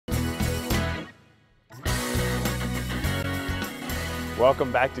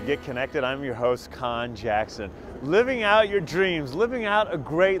Welcome back to Get Connected. I'm your host, Conn Jackson. Living out your dreams, living out a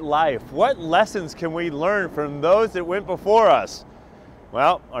great life. What lessons can we learn from those that went before us?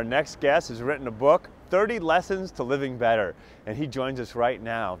 Well, our next guest has written a book, 30 Lessons to Living Better, and he joins us right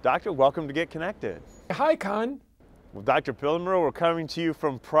now. Doctor, welcome to Get Connected. Hi, Conn. Well, Dr. Pellimer, we're coming to you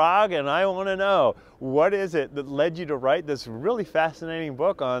from Prague, and I want to know, what is it that led you to write this really fascinating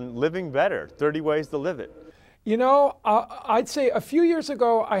book on living better, 30 ways to live it? You know, I'd say a few years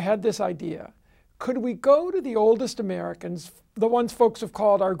ago, I had this idea. Could we go to the oldest Americans, the ones folks have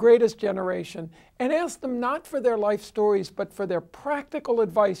called our greatest generation, and ask them not for their life stories, but for their practical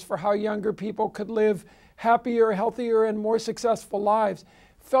advice for how younger people could live happier, healthier, and more successful lives?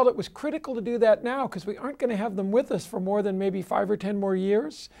 Felt it was critical to do that now because we aren't going to have them with us for more than maybe 5 or 10 more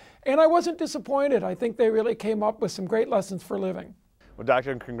years. And I wasn't disappointed. I think they really came up with some great lessons for living. Well,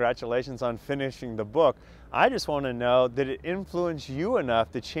 Doctor, congratulations on finishing the book. I just want to know, did it influence you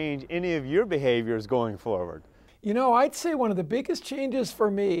enough to change any of your behaviors going forward? You know, I'd say one of the biggest changes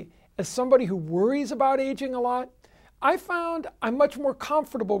for me, as somebody who worries about aging a lot, I found I'm much more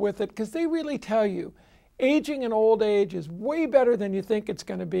comfortable with it because they really tell you aging in old age is way better than you think it's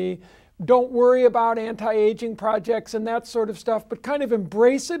going to be. Don't worry about anti-aging projects and that sort of stuff, but kind of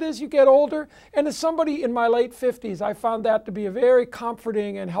embrace it as you get older. And as somebody in my late 50s, I found that to be a very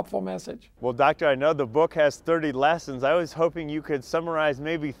comforting and helpful message. Well, Doctor, I know the book has 30 lessons. I was hoping you could summarize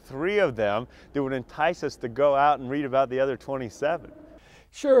maybe 3 of them that would entice us to go out and read about the other 27.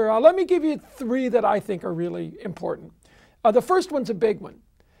 Sure. Let me give you 3 that I think are really important. The first one's a big one.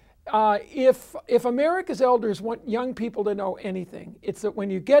 If America's elders want young people to know anything, it's that when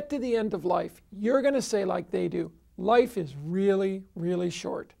you get to the end of life, you're going to say like they do, life is really, really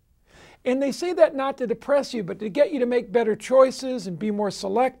short. And they say that not to depress you, but to get you to make better choices and be more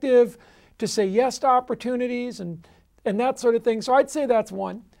selective, to say yes to opportunities and that sort of thing. So I'd say that's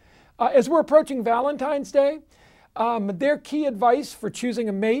one. As we're approaching Valentine's Day, their key advice for choosing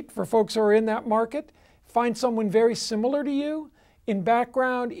a mate for folks who are in that market, find someone very similar to you in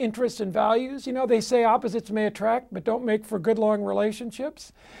background, interests, and values. You know, they say opposites may attract, but don't make for good long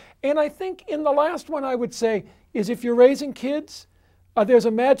relationships. And I think in the last one I would say is if you're raising kids, there's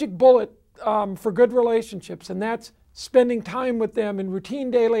a magic bullet for good relationships, and that's spending time with them in routine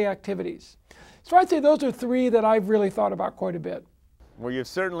daily activities. So I'd say those are 3 that I've really thought about quite a bit. Well, you've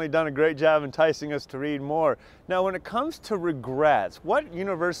certainly done a great job enticing us to read more. Now, when it comes to regrets, what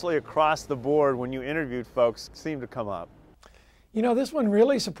universally across the board when you interviewed folks seemed to come up? You know, this one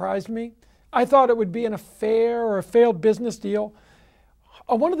really surprised me. I thought it would be an affair or a failed business deal.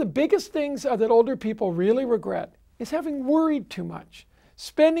 One of the biggest things that older people really regret is having worried too much,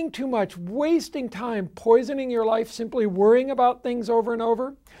 spending too much, wasting time, poisoning your life, simply worrying about things over and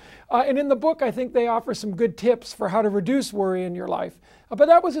over. And in the book, I think they offer some good tips for how to reduce worry in your life. But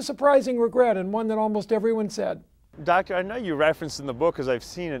that was a surprising regret and one that almost everyone said. Doctor, I know you referenced in the book, as I've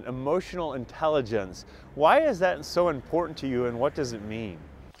seen it, emotional intelligence. Why is that so important to you, and what does it mean?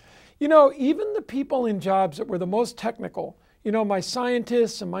 You know, even the people in jobs that were the most technical, you know, my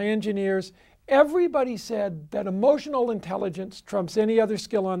scientists and my engineers, everybody said that emotional intelligence trumps any other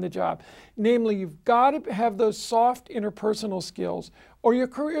skill on the job. Namely, you've got to have those soft interpersonal skills, or your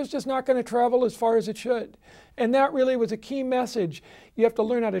career is just not going to travel as far as it should. And that really was a key message. You have to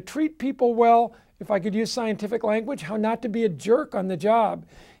learn how to treat people well. If I could use scientific language, how not to be a jerk on the job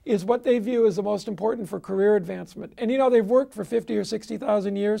is what they view as the most important for career advancement. And you know, they've worked for 50 or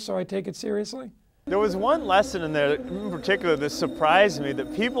 60,000 years, so I take it seriously. There was one lesson in there in particular that surprised me,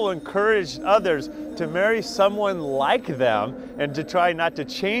 that people encouraged others to marry someone like them and to try not to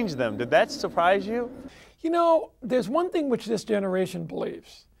change them. Did that surprise you? You know, there's one thing which this generation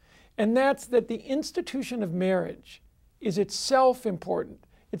believes, and that's that the institution of marriage is itself important.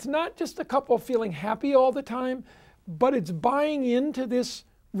 It's not just a couple feeling happy all the time, but it's buying into this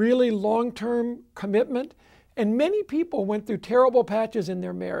really long-term commitment. And many people went through terrible patches in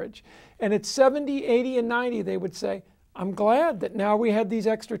their marriage. And at 70, 80, and 90, they would say, I'm glad that now we had these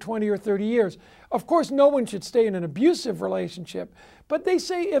extra 20 or 30 years. Of course, no one should stay in an abusive relationship. But they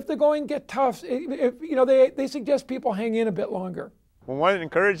say if the going get tough, they suggest people hang in a bit longer. Well, one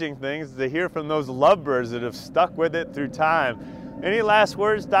encouraging thing is to hear from those lovebirds that have stuck with it through time. Any last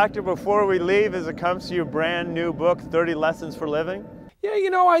words, Doctor, before we leave as it comes to your brand new book, 30 Lessons for Living? Yeah, you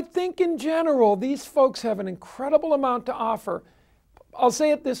know, I think in general, these folks have an incredible amount to offer. I'll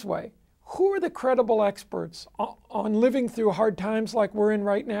say it this way. Who are the credible experts on living through hard times like we're in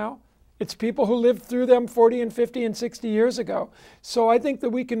right now? It's people who lived through them 40 and 50 and 60 years ago. So I think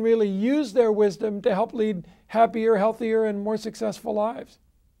that we can really use their wisdom to help lead happier, healthier, and more successful lives.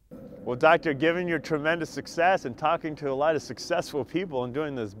 Well, Doctor, given your tremendous success and talking to a lot of successful people and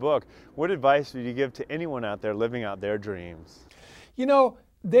doing this book, what advice would you give to anyone out there living out their dreams? You know,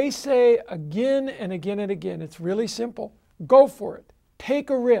 they say again and again and again, it's really simple. Go for it.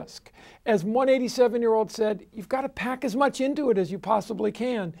 Take a risk. As one 87-year-old said, you've got to pack as much into it as you possibly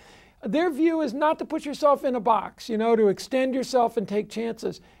can. Their view is not to put yourself in a box, you know, to extend yourself and take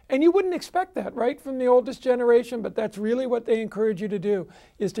chances. And you wouldn't expect that, right, from the oldest generation, but that's really what they encourage you to do,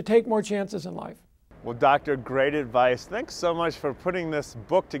 is to take more chances in life. Well, Doctor, great advice. Thanks so much for putting this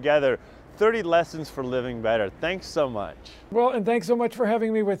book together, 30 Lessons for Living Better. Thanks so much. Well, and thanks so much for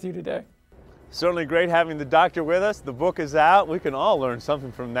having me with you today. Certainly great having the doctor with us. The book is out. We can all learn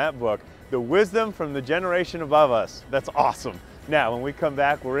something from that book. The wisdom from the generation above us. That's awesome. Now, when we come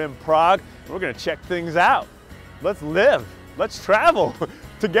back, we're in Prague. We're going to check things out. Let's live. Let's travel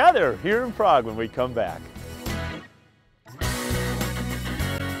together here in Prague when we come back.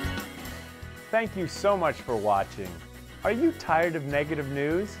 Thank you so much for watching. Are you tired of negative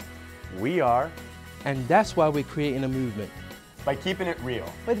news? We are. And that's why we're creating a movement. By keeping it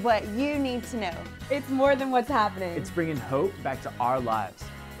real. With what you need to know. It's more than what's happening. It's bringing hope back to our lives.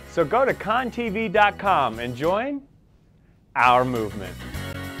 So go to conntv.com and join our movement.